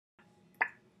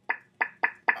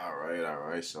All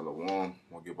right. Shalom.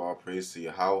 We'll give all praise to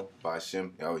Yahweh,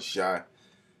 Ba'ashem, Yahweh Shai,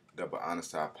 double honors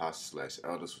to our apostles /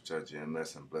 elders, which are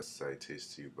GMS, and blessed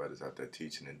salutations to you brothers out there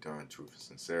teaching, enduring truth and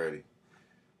sincerity.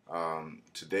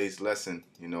 Today's lesson,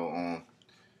 on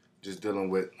just dealing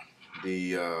with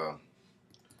the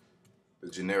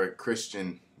generic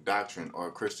Christian doctrine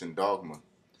or Christian dogma.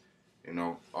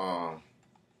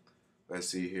 Let's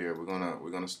see here. We're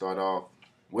gonna start off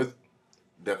with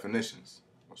definitions.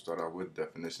 We'll start off with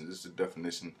definitions. This is a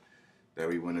definition that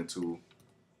we went into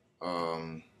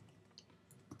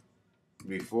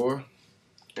before,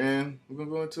 and we're gonna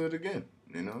go into it again.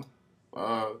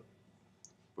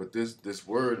 But this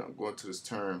word, I'm going to this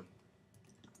term,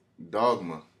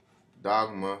 dogma.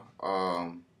 Dogma.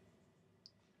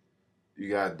 You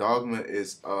got dogma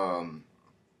is comes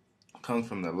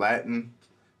from the Latin.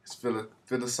 It's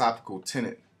philosophical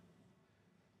tenet.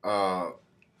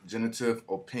 Genitive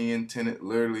opinion tenet,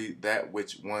 literally that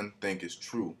which one think is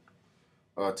true,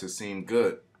 to seem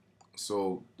good.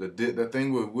 So the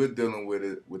thing we're dealing with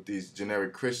it with these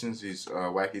generic Christians, these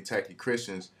wacky tacky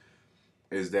Christians,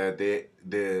 is that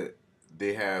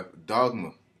they have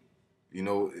dogma.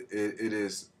 It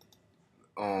is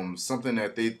something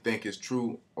that they think is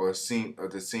true or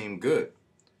to seem good.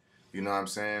 You know what I'm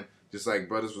saying? Just like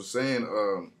brothers were saying,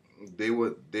 they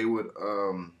would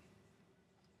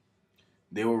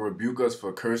rebuke us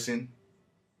for cursing.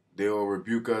 They will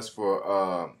rebuke us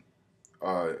for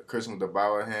cursing with the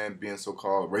Bible in hand, being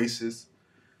so-called racist.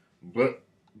 But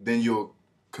then you'll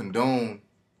condone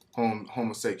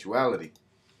homosexuality.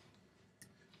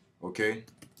 Okay?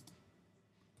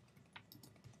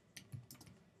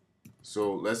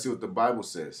 So let's see what the Bible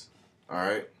says. All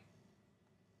right?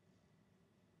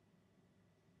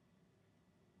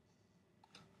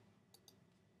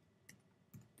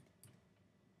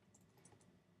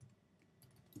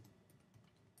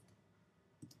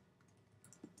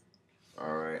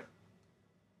 All right.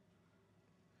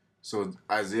 So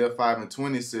Isaiah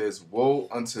 5:20 says, "Woe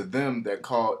unto them that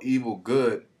call evil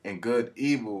good and good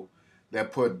evil,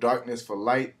 that put darkness for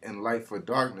light and light for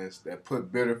darkness, that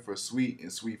put bitter for sweet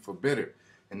and sweet for bitter."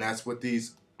 And that's what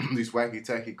these these wacky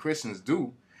tacky Christians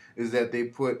do, is that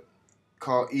they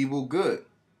call evil good.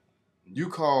 You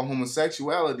call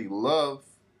homosexuality love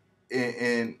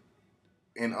and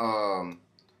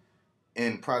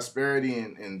prosperity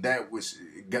and that which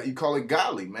you call it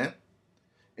godly, man.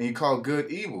 And you call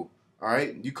good evil. All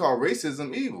right? You call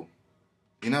racism evil.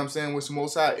 You know what I'm saying? Which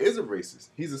Most High is a racist.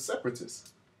 He's a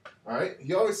separatist. All right?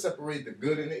 He always separates the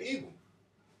good and the evil.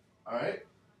 All right?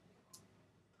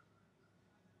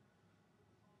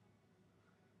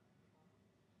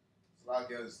 So I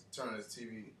guess turn this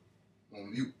TV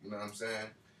on mute. You know what I'm saying?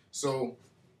 So,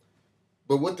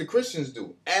 but what the Christians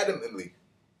do, adamantly,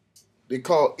 they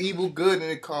call evil good and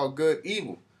they call good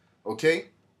evil. Okay?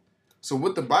 So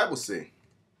what the Bible say?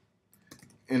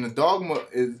 And the dogma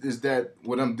is that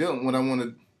what I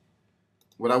want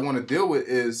to deal with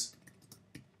is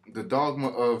the dogma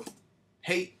of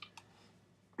hate.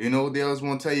 They always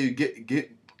want to tell you get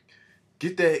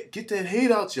that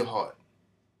hate out your heart.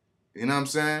 You know what I'm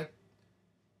saying?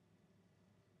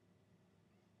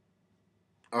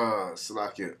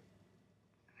 Salakia.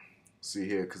 See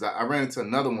here, because I ran into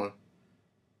another one.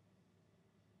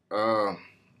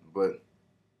 But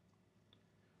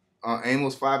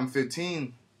Amos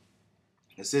 5:15,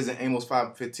 it says in Amos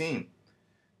 5:15,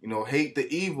 hate the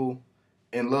evil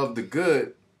and love the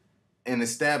good, and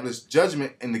establish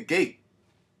judgment in the gate.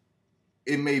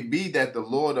 It may be that the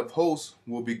Lord of hosts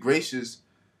will be gracious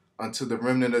unto the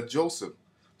remnant of Joseph.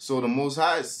 So the Most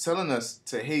High is telling us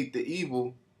to hate the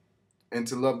evil and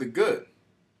to love the good.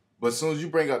 But as soon as you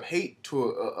bring up hate to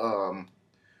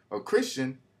a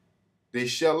Christian, they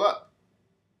shell up.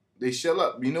 They shell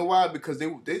up. You know why? Because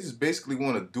they just basically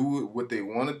want to do what they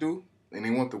want to do, and they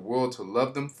want the world to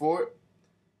love them for it.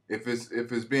 If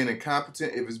it's being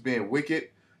incompetent, if it's being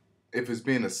wicked, if it's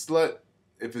being a slut,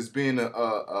 if it's being a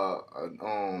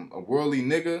worldly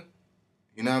nigga,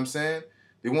 you know what I'm saying?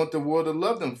 They want the world to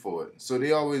love them for it. So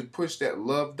they always push that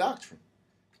love doctrine.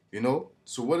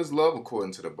 So what is love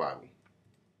according to the Bible?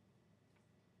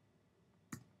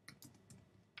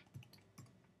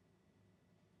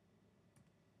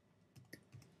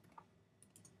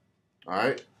 All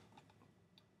right.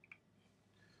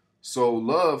 So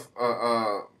love,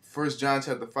 1 John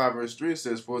chapter 5 verse 3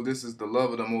 says, "For this is the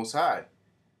love of the Most High.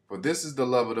 For this is the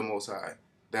love of the Most High,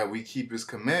 that we keep His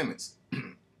commandments,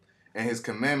 and His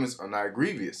commandments are not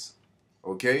grievous."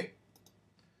 Okay.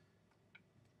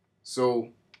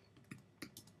 So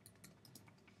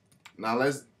now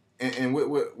let's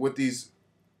with these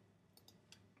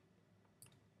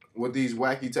what these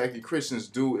wacky tacky Christians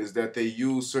do is that they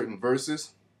use certain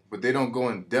verses, but they don't go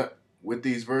in depth with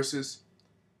these verses.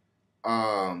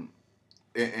 And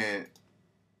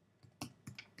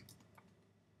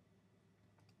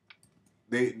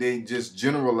they just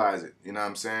generalize it, you know what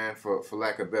I'm saying, for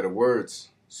lack of better words.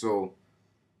 So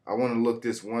I want to look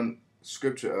this one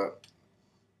scripture up.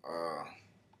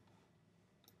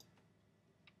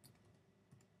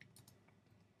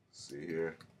 See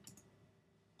here.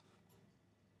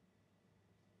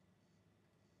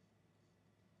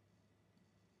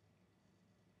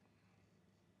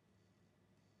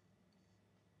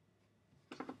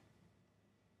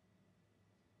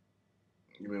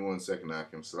 Give me 1 second, I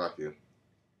can slack you.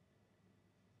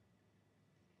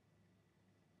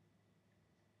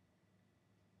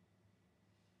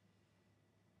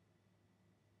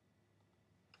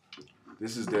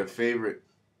 This is their favorite.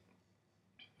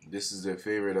 This is their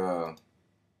favorite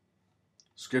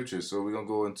scripture. So we're gonna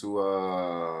go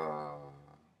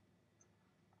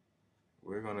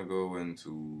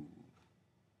into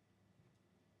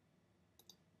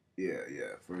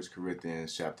yeah, 1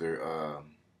 Corinthians chapter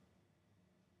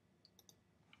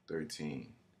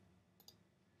 13.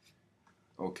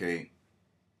 Okay.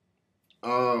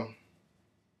 1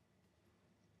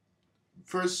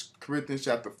 Corinthians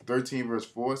chapter 13 verse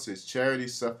 4 says, "Charity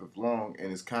suffereth long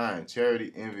and is kind.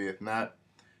 Charity envieth not.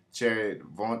 Charity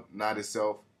vaunt not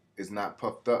itself, is not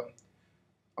puffed up."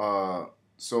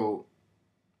 So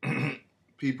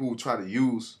people try to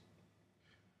use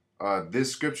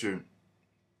this scripture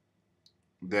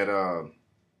that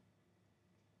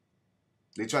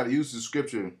they try to use the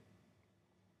scripture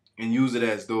and use it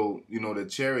as though, you know, the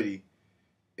charity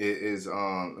is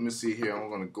let me see here. I'm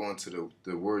going to go into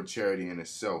the word charity in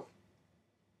itself.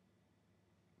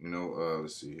 You know,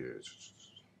 let's see here.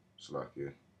 Slack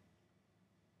here.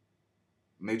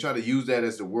 And they try to use that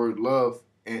as the word love,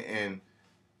 and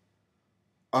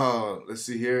let's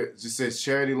see here. It just says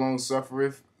charity long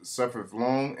suffereth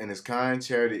long and is kind.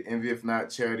 Charity envieth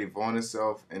not. Charity vaunteth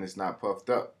itself and is not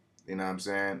puffed up. You know what I'm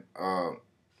saying?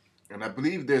 And I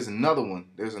believe there's another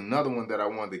one. There's another one that I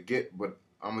wanted to get, but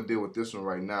I'm gonna deal with this one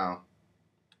right now.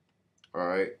 All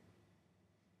right.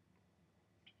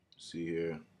 See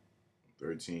here,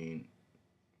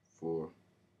 13:4.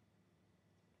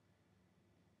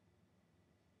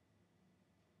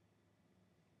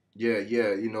 Yeah.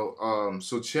 You know,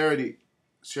 so charity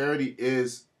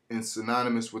is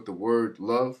synonymous with the word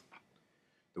love.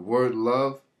 The word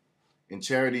love and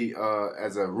charity,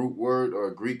 as a root word or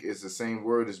a Greek, is the same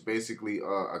word as basically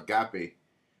agape.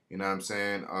 You know what I'm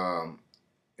saying?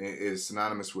 It is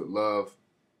synonymous with love,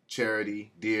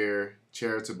 charity, dear,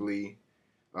 charitably,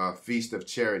 feast of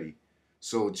charity.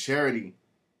 So charity,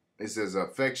 it says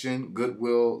affection,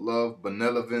 goodwill, love,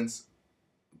 benevolence,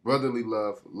 brotherly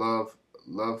love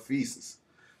feasts.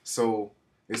 So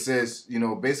it says, you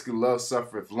know, basically love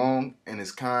suffereth long and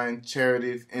is kind,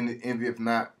 charity envieth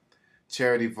not,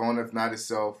 charity vaunteth not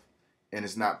itself, and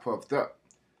is not puffed up.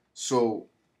 So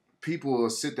people will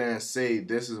sit there and say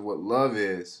this is what love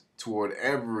is toward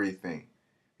everything.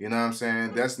 You know what I'm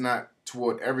saying? That's not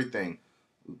toward everything.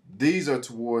 These are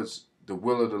towards the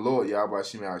will of the Lord, Yahweh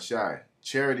Shem Shai.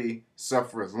 Charity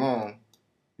suffereth long,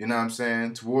 you know what I'm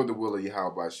saying, toward the will of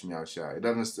Yahweh Shem Shai. It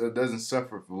doesn't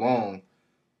suffer for long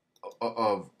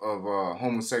of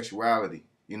homosexuality,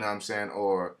 you know what I'm saying,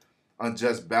 or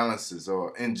unjust balances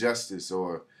or injustice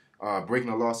or breaking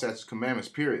the law, statutes, commandments,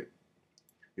 period.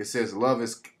 It says love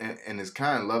is and is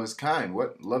kind. Love is kind.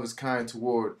 What? Love is kind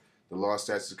toward the law,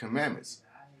 statutes, commandments.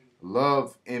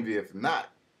 Love envieth not.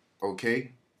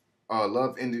 Okay?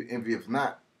 Love envieth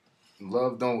not.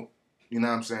 Love don't, you know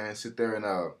what I'm saying, sit there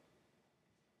and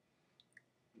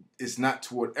it's not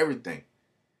toward everything.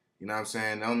 You know what I'm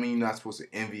saying? That don't mean you're not supposed to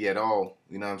envy at all.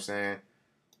 You know what I'm saying?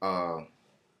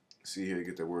 See here,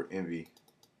 get the word envy.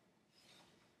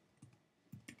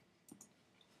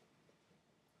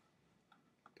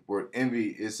 The word envy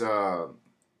is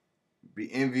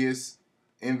be envious,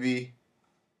 envy.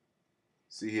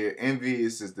 See here, envy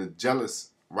is the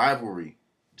jealous, rivalry,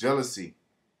 jealousy.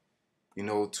 You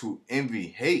know, to envy,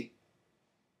 hate.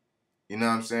 You know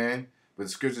what I'm saying? But the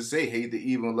scriptures say, hate the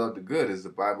evil and love the good. Is the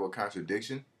Bible a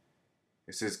contradiction?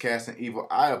 It says, cast an evil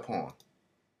eye upon.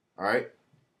 All right?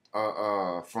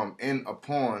 From in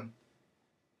upon,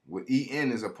 what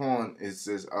en is upon, it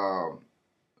says,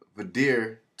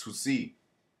 vadir, to see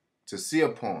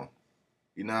upon.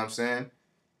 You know what I'm saying?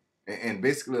 And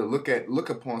basically look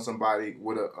upon somebody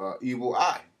with a evil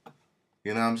eye.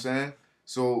 You know what I'm saying?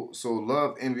 So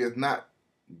love envieth not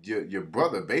your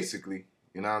brother, basically.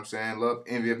 You know what I'm saying? Love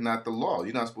envieth not the law.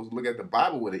 You're not supposed to look at the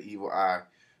Bible with an evil eye,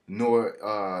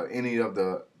 nor any of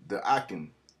the the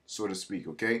akin, so to speak.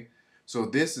 Okay, so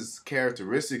this is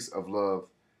characteristics of love,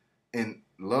 and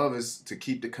love is to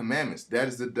keep the commandments. That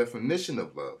is the definition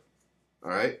of love.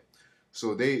 All right,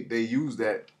 so they use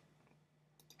that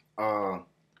uh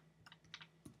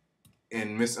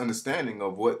in misunderstanding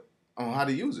of what on how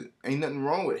to use it. Ain't nothing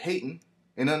wrong with hating.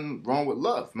 Ain't nothing wrong with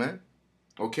love, man.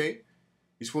 Okay,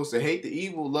 you're supposed to hate the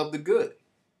evil, love the good.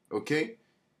 Okay,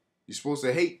 you're supposed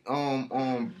to hate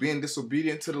being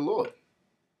disobedient to the Lord.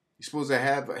 You're supposed to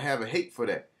have a hate for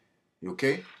that.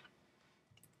 Okay,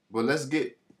 but let's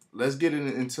get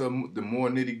into the more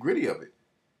nitty gritty of it.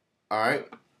 All right,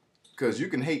 because you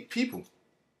can hate people.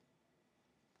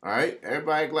 All right,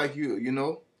 everybody act like you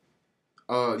know.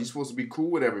 You're supposed to be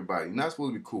cool with everybody. You're not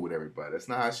supposed to be cool with everybody. That's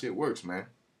not how shit works, man.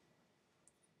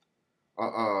 Uh,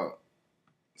 uh.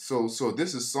 So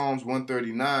this is Psalms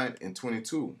 139 and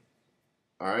 22.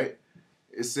 All right.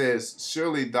 It says,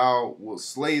 "Surely thou wilt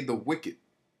slay the wicked,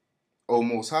 O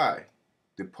Most High.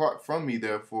 Depart from me,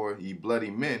 therefore, ye bloody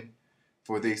men,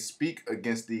 for they speak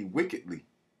against thee wickedly."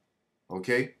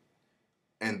 Okay.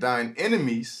 "And thine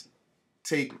enemies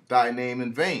take thy name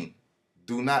in vain.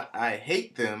 Do not I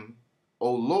hate them,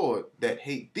 O Lord, that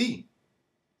hate thee?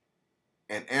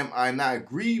 And am I not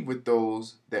grieved with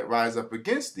those that rise up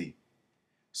against thee?"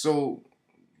 So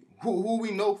who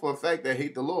we know for a fact that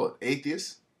hate the Lord?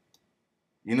 Atheists,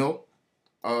 you know,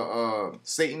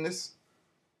 Satanists.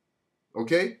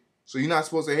 Okay, so you're not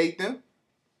supposed to hate them.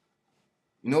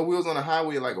 You know, we was on the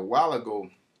highway like a while ago.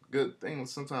 Good thing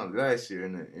was sometimes last year,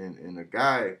 and a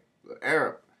guy, an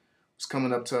Arab, was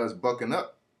coming up to us, bucking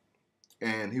up,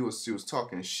 and he was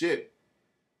talking shit,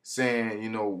 saying, you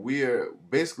know, we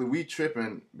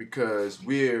tripping because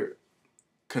we're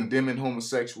condemning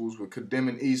homosexuals, we're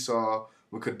condemning Esau,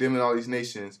 we're condemning all these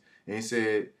nations. And he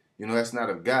said, you know, that's not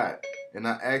of God. And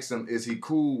I asked him, is he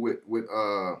cool with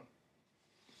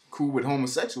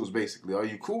homosexuals, basically? Are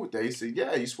you cool with that? He said,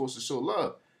 yeah, you're supposed to show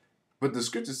love. But the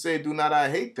scriptures say, do not I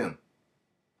hate them,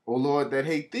 O Lord, that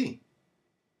hate thee.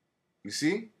 You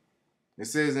see? It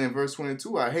says in verse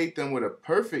 22, I hate them with a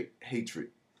perfect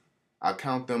hatred. I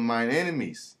count them mine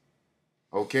enemies.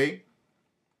 Okay?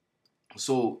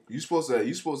 So you're supposed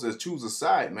to choose a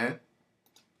side, man.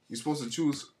 You're supposed to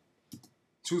choose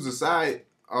a side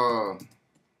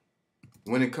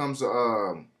when it comes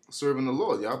to serving the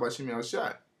Lord. Y'all about me out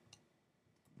shot.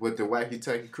 But the wacky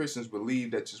tacky Christians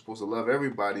believe that you're supposed to love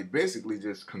everybody, basically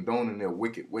just condoning their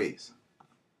wicked ways.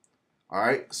 All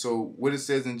right. So what it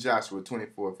says in Joshua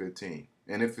 24:15,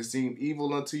 and if it seem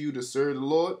evil unto you to serve the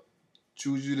Lord,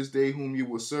 choose you this day whom you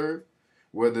will serve,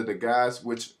 whether the gods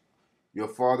which your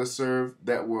father served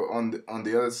that were on the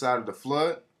other side of the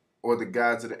flood, or the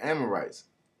gods of the Amorites,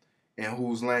 in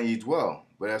whose land ye dwell.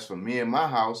 But as for me and my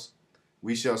house,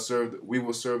 we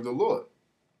will serve the Lord.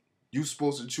 You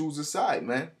supposed to choose a side,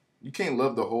 man. You can't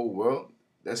love the whole world.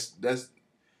 That's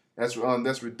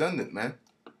redundant, man.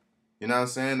 You know what I'm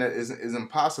saying? That is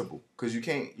impossible, because you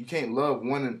can't love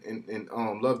one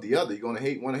and love the other. You're gonna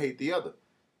hate one and hate the other.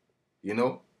 You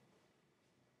know.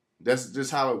 That's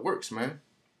just how it works, man.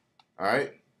 All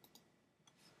right.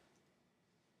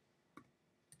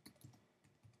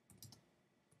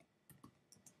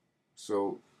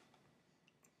 So,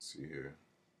 let's see here.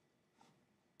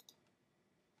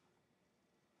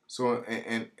 So,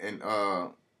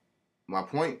 my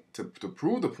point to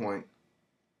prove the point.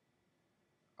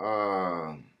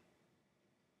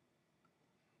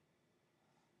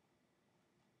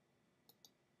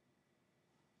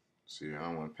 See, I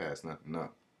don't want to pass nothing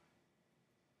up.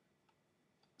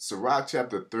 Sirach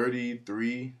chapter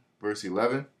 33, verse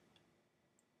 11.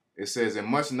 It says, "In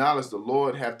much knowledge the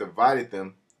Lord hath divided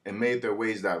them and made their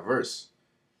ways diverse."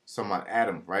 It's talking about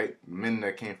Adam, right? Men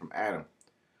that came from Adam.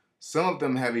 "Some of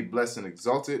them have he blessed and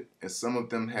exalted, and some of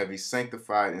them have he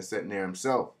sanctified and set near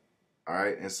himself." All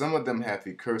right, and some of them have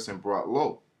he cursed and brought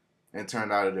low, and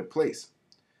turned out of their place.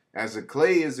 "As the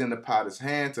clay is in the potter's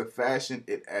hand to fashion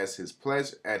it as his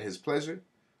pleasure, at his pleasure,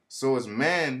 so is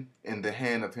man in the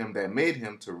hand of him that made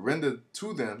him, to render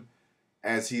to them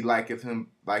as he liketh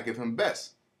him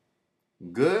best.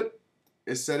 Good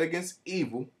is set against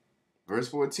evil," verse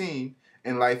 14,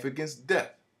 "and life against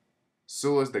death.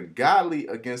 So is the godly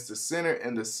against the sinner,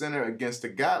 and the sinner against the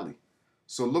godly.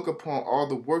 So look upon all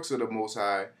the works of the Most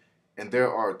High, and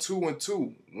there are two and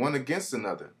two, one against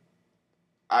another.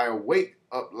 I awake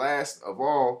up last of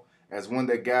all, as one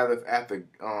that gathereth after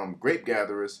grape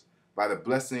gatherers. By the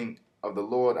blessing of the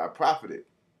Lord I profited,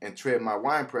 and tread my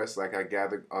winepress like a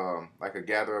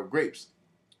gatherer of grapes.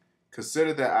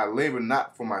 Consider that I labor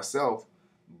not for myself,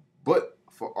 but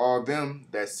for all them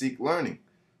that seek learning."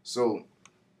 So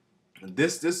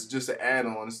This is just an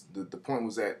add-on. The point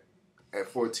was at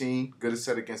 14. Good is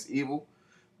set against evil,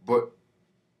 but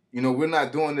we're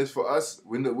not doing this for us.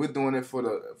 We're doing it for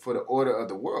the order of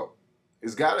the world.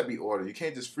 It's got to be order. You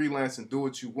can't just freelance and do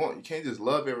what you want. You can't just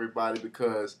love everybody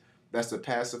because that's the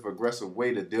passive aggressive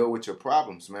way to deal with your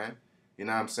problems, man. You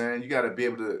know what I'm saying? You got to be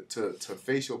able to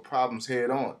face your problems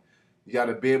head on. You got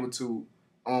to be able to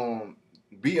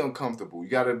be uncomfortable. You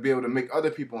got to be able to make other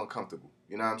people uncomfortable.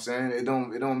 You know what I'm saying? It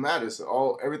don't matter. It's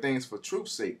everything is for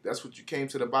truth's sake. That's what you came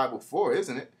to the Bible for,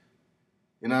 isn't it?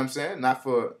 You know what I'm saying? Not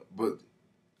for, but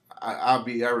I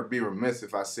would be remiss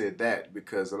if I said that,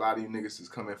 because a lot of you niggas is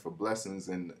coming for blessings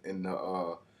and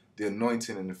the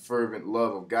anointing and the fervent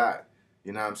love of God.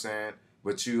 You know what I'm saying?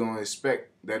 But you don't expect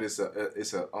that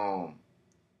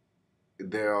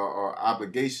there are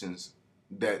obligations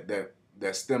that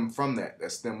stem from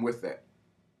that stem with that.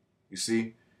 You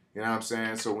see? You know what I'm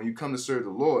saying? So when you come to serve the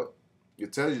Lord,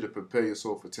 it tells you to prepare your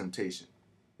soul for temptation.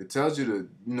 It tells you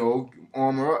to,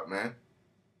 armor up, man.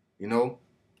 You know?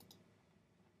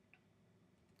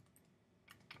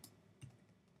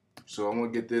 So I'm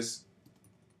going to get this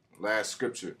last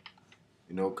scripture,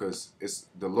 because it's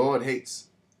the Lord hates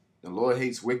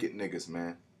wicked niggas,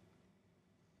 man.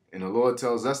 And the Lord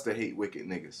tells us to hate wicked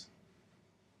niggas.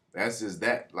 That's just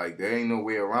that. Like, there ain't no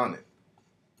way around it.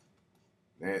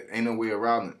 There ain't no way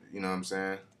around it. You know what I'm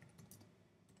saying?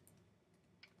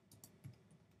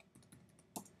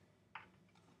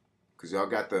 Because y'all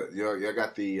got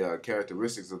the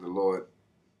characteristics of the Lord,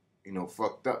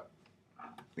 fucked up.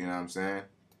 You know what I'm saying?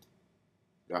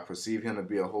 Y'all perceive him to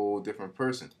be a whole different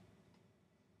person.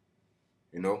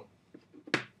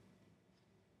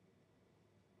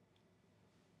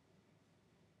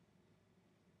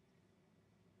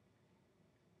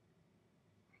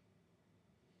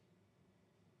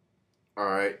 All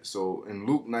right. So in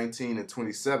Luke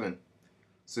 19:27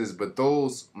 says, "But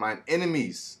those mine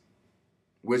enemies,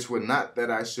 which were not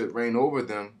that I should reign over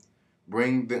them,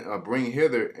 bring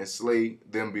hither and slay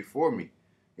them before me."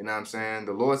 You know what I'm saying?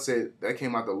 The Lord said that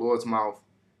came out the Lord's mouth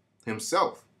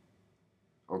himself.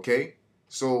 Okay?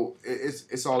 So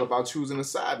it's all about choosing a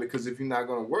side, because if you're not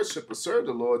going to worship or serve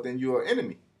the Lord, then you're an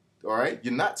enemy. All right?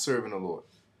 You're not serving the Lord.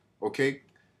 Okay?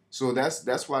 So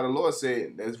that's why the Lord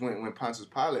said, that's when Pontius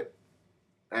Pilate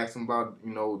asked him about,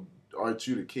 aren't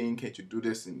you the king? Can't you do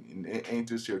this? And ain't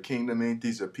this your kingdom? Ain't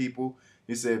these your people?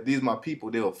 He said, if these are my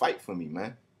people, they'll fight for me,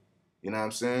 man. You know what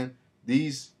I'm saying?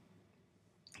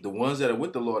 The ones that are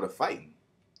with the Lord are fighting.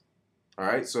 All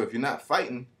right? So if you're not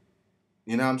fighting,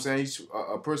 you know what I'm saying?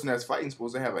 A person that's fighting is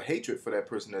supposed to have a hatred for that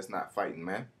person that's not fighting,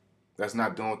 man. That's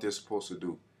not doing what they're supposed to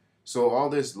do. So all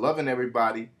this loving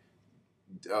everybody,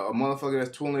 a motherfucker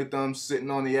that's twirling their thumbs,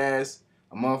 sitting on the ass,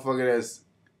 a motherfucker that's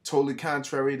totally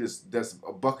contrary, that's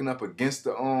bucking up against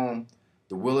the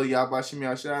will of Yahweh Shem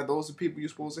Yahshua, those are people you're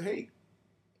supposed to hate.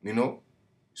 You're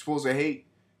supposed to hate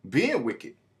being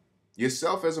wicked.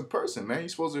 Yourself as a person, man. You're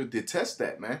supposed to detest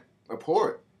that, man.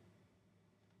 Abhor it.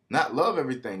 Not love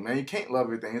everything, man. You can't love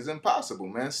everything. It's impossible,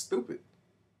 man. It's stupid.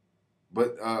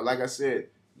 But like I said,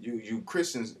 you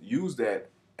Christians use that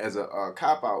as a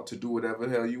cop-out to do whatever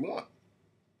the hell you want.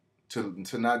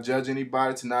 To not judge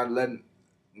anybody, to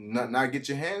not get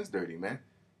your hands dirty, man.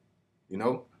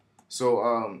 So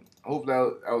I hope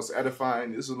that was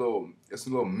edifying. It's a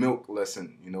little milk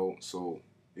lesson, So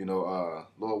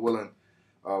Lord willing,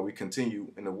 we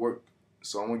continue in the work.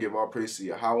 So I'm gonna give all praise to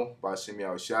Yahweh by Shem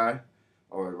Yahushai.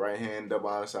 All right, right hand, double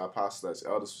honor to our apostles,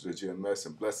 elders, for the GMS,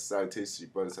 and blessed salutations to your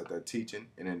brothers at that teaching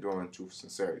and enduring truth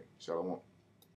and sincerity. Shalom.